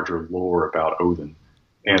to the larger lore about Odin,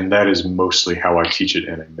 and that is mostly how I teach it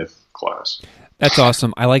in a myth class. That's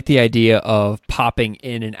awesome. I like the idea of popping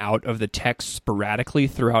in and out of the text sporadically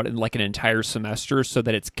throughout in like an entire semester so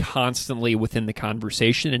that it's constantly within the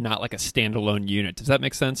conversation and not like a standalone unit. Does that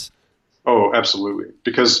make sense? Oh, absolutely.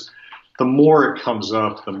 Because the more it comes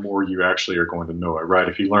up, the more you actually are going to know it, right?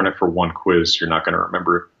 If you learn it for one quiz, you're not going to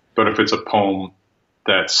remember it. But if it's a poem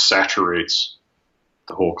that saturates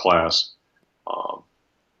the whole class,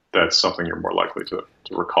 that's something you're more likely to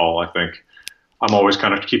recall, I think. I'm always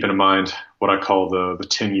kind of keeping in mind what I call the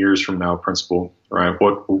 10 years from now principle, right?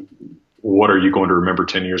 What are you going to remember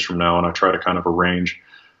 10 years from now? And I try to kind of arrange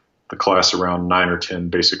the class around 9 or 10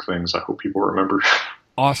 basic things I hope people remember.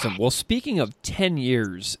 Awesome. Well, speaking of 10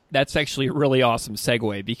 years, that's actually a really awesome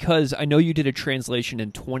segue, because I know you did a translation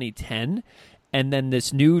in 2010 and then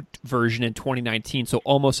this new version in 2019, so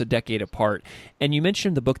almost a decade apart. And you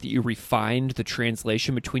mentioned in the book that you refined the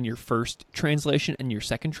translation between your first translation and your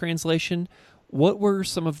second translation. What were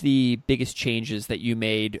some of the biggest changes that you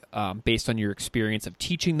made based on your experience of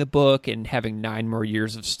teaching the book and having 9 more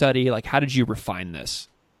years of study? Like, how did you refine this?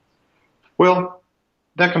 Well,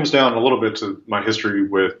 that comes down a little bit to my history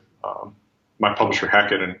with my publisher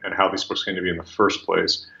Hackett and how these books came to be in the first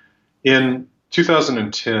place. In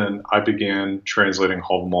 2010, I began translating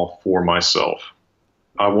Havamal for myself.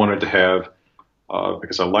 I wanted to have,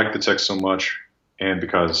 because I liked the text so much and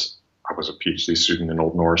because I was a PhD student in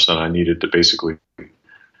Old Norse and I needed to basically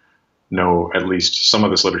know at least some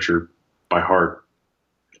of this literature by heart,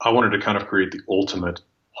 I wanted to kind of create the ultimate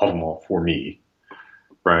Havamal for me,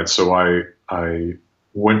 right? So I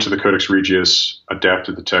went to the Codex Regius,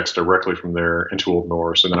 adapted the text directly from there into Old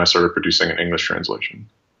Norse, and then I started producing an English translation.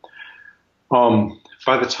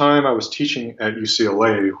 By the time I was teaching at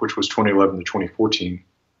UCLA, which was 2011 to 2014,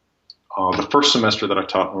 the first semester that I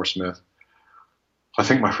taught Norse myth, I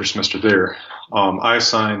think my first semester there, I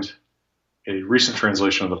assigned a recent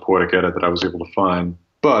translation of the Poetic Edda that I was able to find,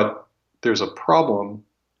 but there's a problem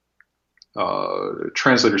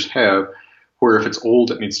translators have where if it's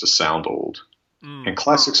old, it needs to sound old. And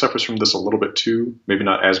classic suffers from this a little bit too, maybe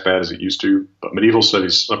not as bad as it used to, but medieval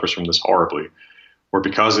studies suffers from this horribly, where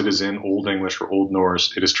because it is in Old English or Old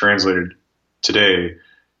Norse, it is translated today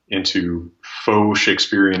into faux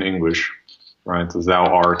Shakespearean English, right? The thou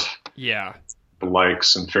art, yeah, the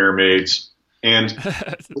likes and fair maids. And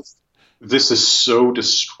this is so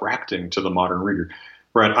distracting to the modern reader,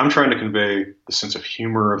 right? I'm trying to convey the sense of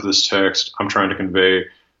humor of this text. I'm trying to convey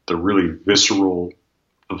the really visceral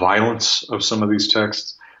violence of some of these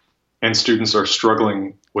texts. And students are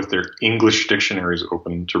struggling with their English dictionaries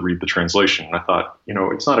open to read the translation. And I thought,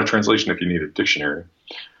 it's not a translation if you need a dictionary.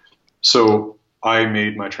 So I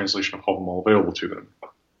made my translation of Havamal available to them.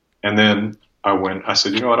 And then I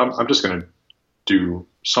said, you know what, I'm just going to do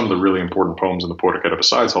some of the really important poems in the Poetic Edda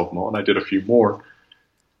besides Havamal. And I did a few more.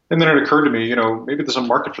 And then it occurred to me, maybe there's a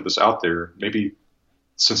market for this out there. Maybe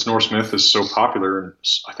since Norse myth is so popular, and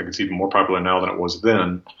I think it's even more popular now than it was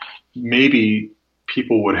then, maybe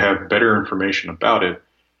people would have better information about it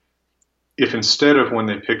if instead of when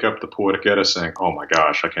they pick up the Poetic Edda saying, oh my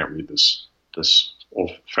gosh, I can't read this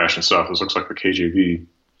old-fashioned stuff, this looks like the KJV,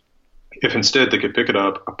 if instead they could pick it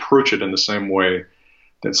up, approach it in the same way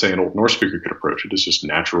that, say, an Old Norse speaker could approach it, as just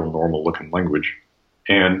natural, normal-looking language,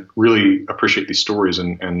 and really appreciate these stories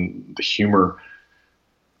and the humor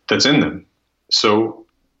that's in them. So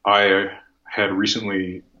I had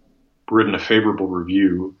recently written a favorable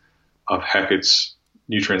review of Hackett's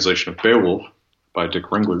new translation of Beowulf by Dick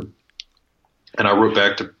Ringler. And I wrote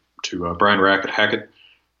back to Brian Rack at Hackett,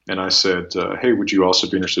 and I said, hey, would you also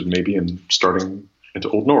be interested maybe in starting into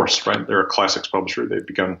Old Norse, right? They're a classics publisher. They've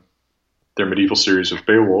begun their medieval series of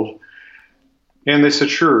Beowulf. And they said,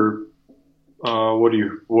 sure, what do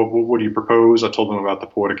you propose? I told them about the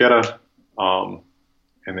Poetic Edda.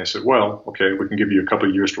 And they said, well, okay, we can give you a couple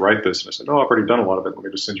of years to write this. And I said, no, I've already done a lot of it. Let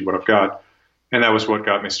me just send you what I've got. And that was what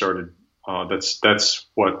got me started. That's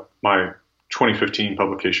what my 2015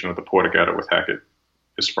 publication of the Poetic Edda with Hackett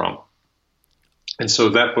is from. And so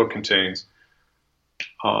that book contains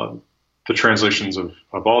the translations of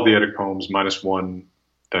all the Eddic poems minus one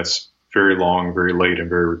that's very long, very late, and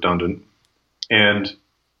very redundant. And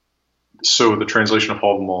so the translation of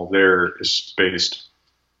Havamal there is based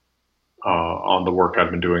on the work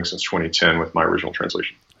I've been doing since 2010 with my original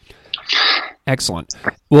translation. Excellent.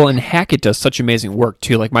 Well, and Hackett does such amazing work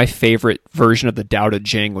too. Like my favorite version of the Tao Te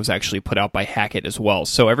Ching was actually put out by Hackett as well.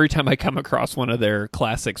 So every time I come across one of their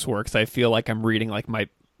classics works, I feel like I'm reading like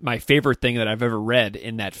my favorite thing that I've ever read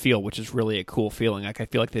in that field, which is really a cool feeling. Like I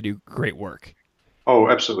feel like they do great work. Oh,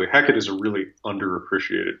 absolutely. Hackett is a really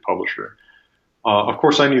underappreciated publisher. Of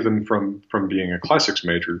course, I knew them from being a classics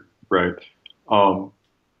major, right?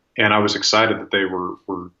 And I was excited that they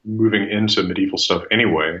were moving into medieval stuff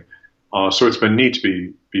anyway. So it's been neat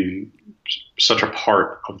to be such a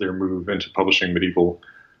part of their move into publishing medieval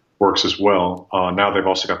works as well. Now they've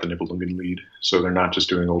also got the Nibelungen lead, so they're not just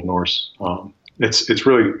doing Old Norse. It's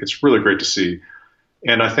really great to see.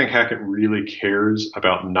 And I think Hackett really cares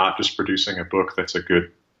about not just producing a book that's a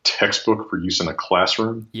good textbook for use in a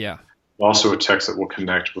classroom. Yeah. Also a text that will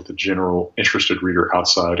connect with the general interested reader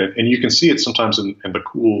outside. And you can see it sometimes in the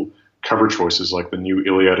cool cover choices, like the new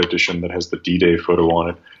Iliad edition that has the D-Day photo on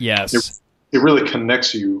it. Yes. It really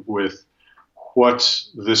connects you with what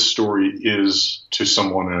this story is to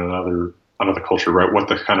someone in another culture, right? What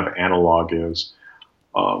the kind of analog is,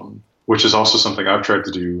 which is also something I've tried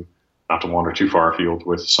to do, not to wander too far afield,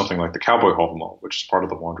 with something like the Cowboy Havamal, which is part of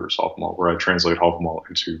the Wanderer's Havamal, where I translate Havamal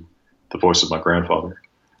into the voice of my grandfather.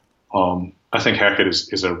 I think Hackett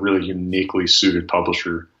is a really uniquely suited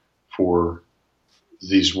publisher for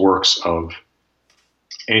these works of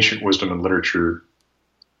ancient wisdom and literature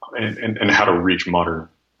and how to reach modern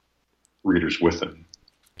readers with them.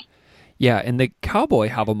 Yeah, and the Cowboy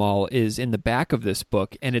Havamal is in the back of this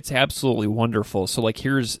book, and it's absolutely wonderful. So, like,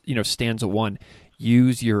 here's, stanza 1.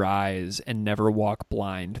 Use your eyes and never walk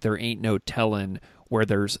blind. There ain't no tellin' where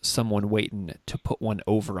there's someone waiting to put one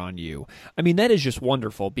over on you. I mean, that is just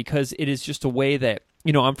wonderful because it is just a way that,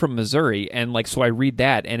 I'm from Missouri, and so I read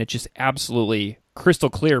that, and it just absolutely crystal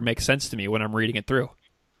clear makes sense to me when I'm reading it through.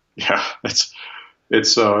 Yeah, it's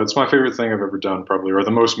my favorite thing I've ever done, probably, or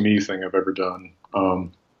the most me thing I've ever done.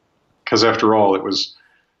 Because after all, it was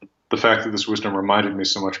the fact that this wisdom reminded me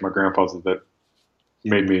so much of my grandfather that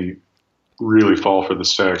made me really fall for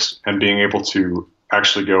this text, and being able to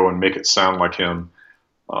actually go and make it sound like him.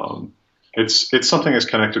 It's something that's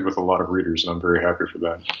connected with a lot of readers, and I'm very happy for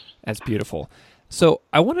that. That's beautiful. So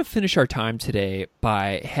I want to finish our time today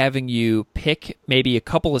by having you pick maybe a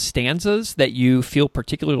couple of stanzas that you feel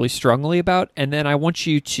particularly strongly about, and then I want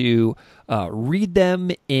you to read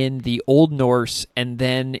them in the Old Norse and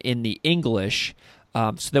then in the English,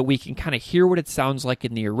 so that we can kind of hear what it sounds like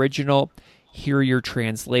in the original, hear your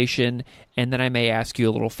translation, and then I may ask you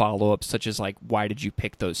a little follow-up, such as why did you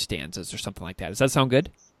pick those stanzas or something like that. Does that sound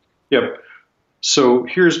good? Yep. So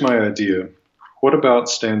here's my idea. What about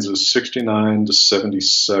stanzas 69 to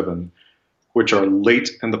 77, which are late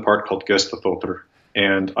in the part called Gestaþottr?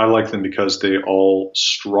 And I like them because they all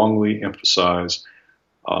strongly emphasize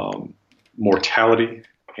mortality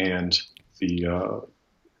and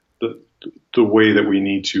the way that we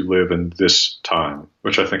need to live in this time,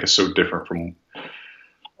 which I think is so different from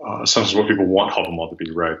sometimes what people want Havamal to be,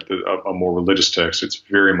 right? A more religious text. It's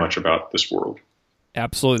very much about this world.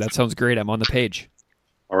 Absolutely. That sounds great. I'm on the page.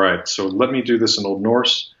 All right. So let me do this in Old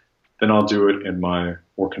Norse. Then I'll do it in my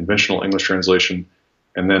more conventional English translation.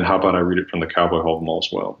 And then how about I read it from the Cowboy Havamal as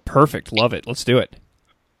well? Perfect. Love it. Let's do it.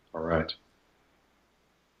 All right.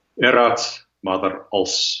 Erat mother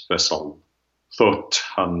alls vessel, thought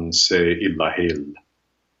han se illa hel.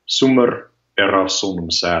 Summer av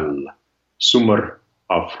sonum sel, summer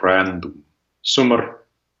av frändum, summer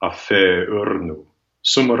av fe örnu,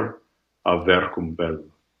 summer av verkum vel.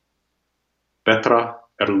 Betra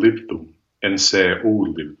livdum en se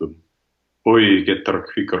olivdum, oj getter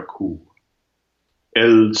kvickar ko.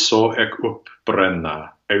 Eld så ek upp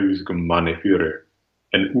bränna augum manni hyre,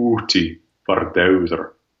 en uti var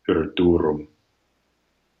dauder hyre durum.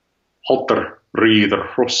 Hotter rider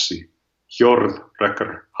rossi, hjörð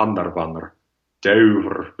rekker handarvanner,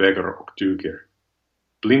 dauver veger och duger.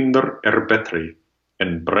 Blinder betri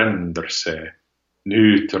en bränder se,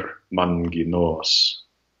 Nyter mangi nos.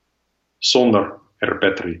 Sonner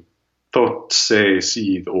betri, þótt se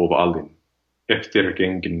síð of allin, eftir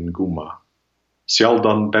gengin gumma.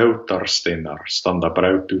 Sjaldan bautarsteinar standa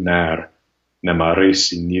brautu nær, nema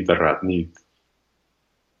reisi nýðrað nýð.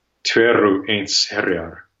 Tveru eins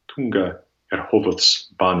herjar, tunga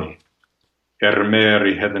hofuds bani, mer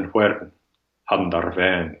í heiðin hvern, handar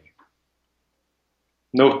veni.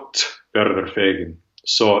 Nótt verður fegin,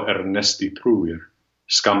 så nesti trúir,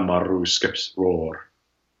 skammar skeps roar.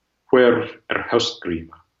 Hverf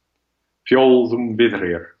höstgríma, fjóldum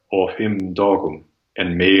viðrir og 5 dagum,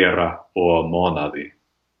 en meira og mánaði.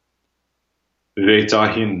 Veita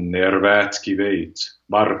hinn vetki veit,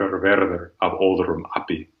 margar verður af óðrum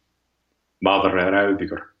appi. Maður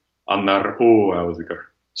áðigar, annar óáðigar,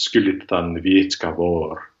 skullit þann vitka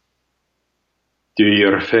vor.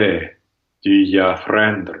 Dugir fe, duga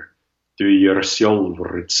frændar, dugir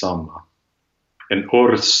sjálfur sama. En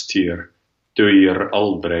orðstýr dugir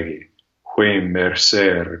aldrei, hvem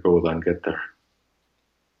ser góðan getur.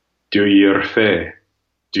 Dugir fe,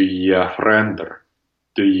 duga frændar,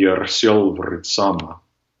 dugir sjálfur sama.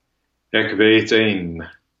 Ek veit ein,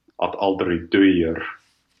 at aldrei dugir,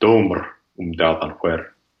 dómur dadan hver.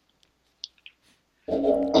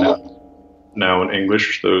 Now in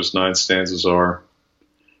English, those 9 stanzas are: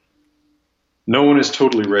 no one is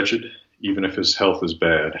totally wretched, even if his health is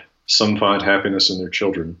bad. Some find happiness in their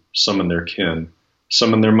children, some in their kin,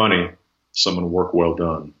 some in their money, some in work well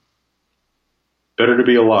done. Better to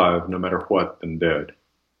be alive, no matter what, than dead.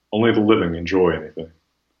 Only the living enjoy anything.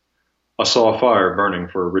 I saw a fire burning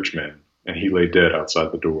for a rich man, and he lay dead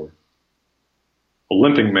outside the door. A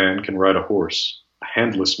limping man can ride a horse, a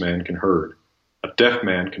handless man can herd, a deaf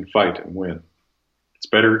man can fight and win. It's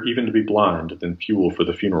better even to be blind than fuel for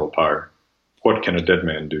the funeral pyre. What can a dead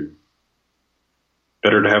man do?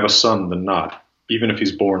 Better to have a son than not, even if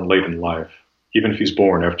he's born late in life, even if he's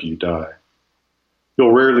born after you die.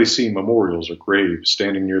 You'll rarely see memorials or graves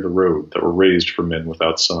standing near the road that were raised for men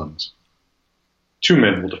without sons. 2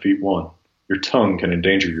 men will defeat 1. Your tongue can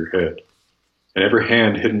endanger your head. In every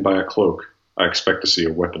hand hidden by a cloak, I expect to see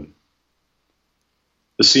a weapon.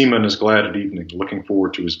 The seaman is glad at evening, looking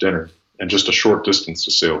forward to his dinner, and just a short distance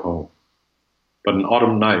to sail home. But an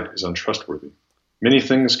autumn night is untrustworthy. Many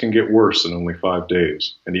things can get worse in only 5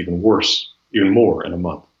 days, and even worse, even more in a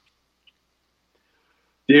month.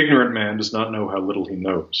 The ignorant man does not know how little he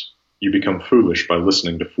knows. You become foolish by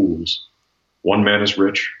listening to fools. One man is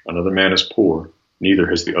rich, another man is poor, neither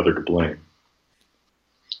has the other to blame.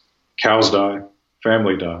 Cows die,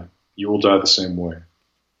 family die, you will die the same way.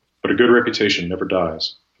 But a good reputation never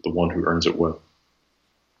dies for the one who earns it well.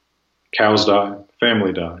 Cows die,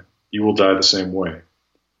 family die, you will die the same way.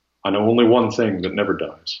 I know only one thing that never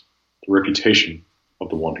dies, the reputation of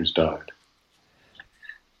the one who's died.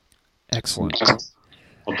 Excellent.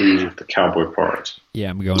 I'll do the cowboy part.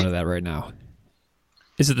 Yeah, I'm going to that right now.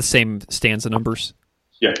 Is it the same stanza numbers?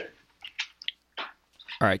 Yeah.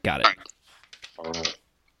 All right, got it. All right.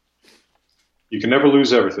 You can never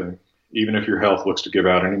lose everything, even if your health looks to give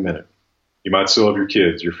out any minute. You might still have your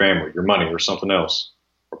kids, your family, your money, or something else.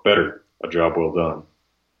 Or better, a job well done.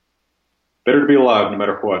 Better to be alive no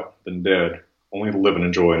matter what than dead, only the living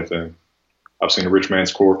enjoy anything. I've seen a rich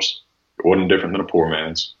man's corpse. It wasn't different than a poor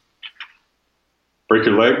man's. Break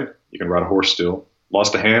your leg, you can ride a horse still.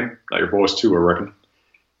 Lost a hand, not your voice too, I reckon.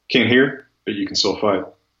 Can't hear, but you can still fight.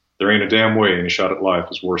 There ain't a damn way any shot at life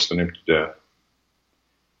is worse than empty death.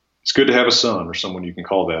 It's good to have a son or someone you can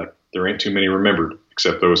call that. There ain't too many remembered,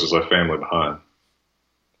 except those as left family behind.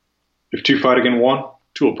 If 2 fight against 1,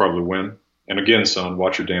 2 will probably win. And again, son,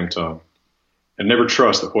 watch your damn tongue. And never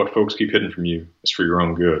trust that what folks keep hidden from you is for your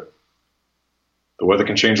own good. The weather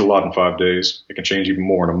can change a lot in 5 days. It can change even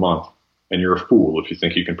more in a month. And you're a fool if you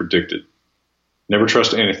think you can predict it. Never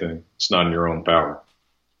trust anything. It's not in your own power.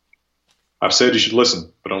 I've said you should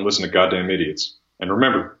listen, but don't listen to goddamn idiots. And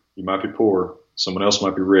remember, you might be poor, someone else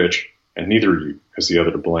might be rich, and neither of you has the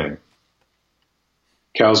other to blame.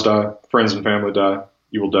 Cows die, friends and family die,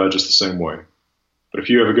 you will die just the same way. But if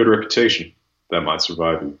you have a good reputation, that might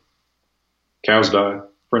survive you. Cows die,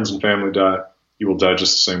 friends and family die, you will die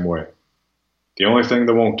just the same way. The only thing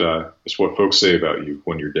that won't die is what folks say about you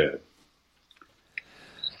when you're dead.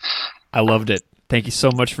 I loved it. Thank you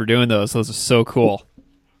so much for doing those. Those are so cool.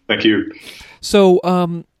 Thank you. So,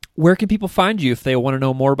 where can people find you if they want to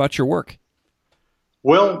know more about your work?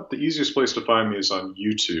 Well, the easiest place to find me is on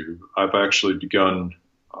YouTube. I've actually begun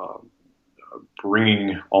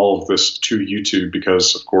bringing all of this to YouTube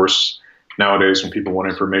because, of course, nowadays when people want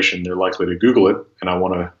information, they're likely to Google it, and I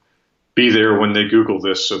want to be there when they Google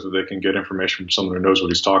this so that they can get information from someone who knows what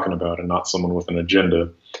he's talking about and not someone with an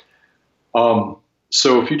agenda.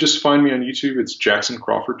 So if you just find me on YouTube, it's Jackson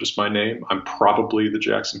Crawford, just my name. I'm probably the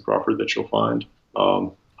Jackson Crawford that you'll find.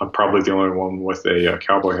 I'm probably the only one with a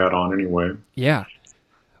cowboy hat on anyway. Yeah.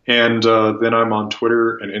 And then I'm on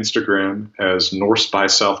Twitter and Instagram as Norse by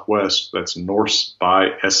Southwest. That's Norse by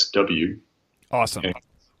SW. Awesome. And,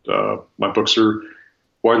 my books are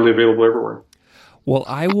widely available everywhere. Well,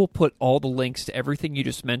 I will put all the links to everything you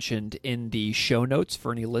just mentioned in the show notes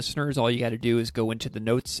for any listeners. All you got to do is go into the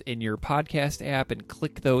notes in your podcast app and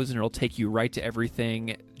click those, and it'll take you right to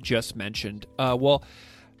everything just mentioned. Well,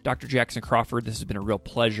 Dr. Jackson Crawford, this has been a real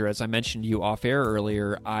pleasure. As I mentioned to you off air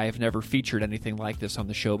earlier, I've never featured anything like this on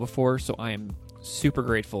the show before, so I am super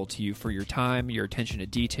grateful to you for your time, your attention to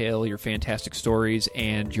detail, your fantastic stories,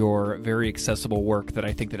 and your very accessible work that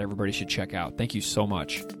I think that everybody should check out. Thank you so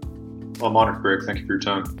much. Well, I'm honored, Greg. Thank you for your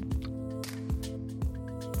time.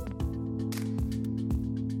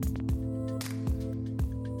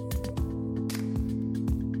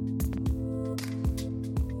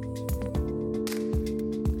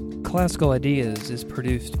 Classical Ideas is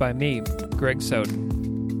produced by me, Greg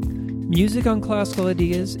Soden. Music on Classical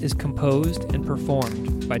Ideas is composed and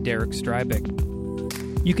performed by Derek Strybeck.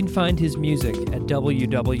 You can find his music at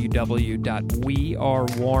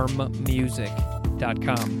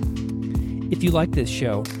www.wearewarmmusic.com. If you like this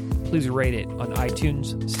show, please rate it on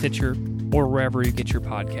iTunes, Stitcher, or wherever you get your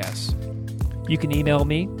podcasts. You can email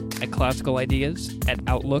me at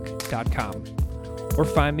classicalideas@outlook.com or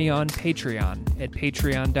find me on Patreon at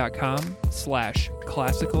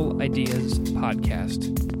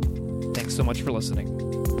patreon.com/classicalideaspodcast. Thanks so much for listening.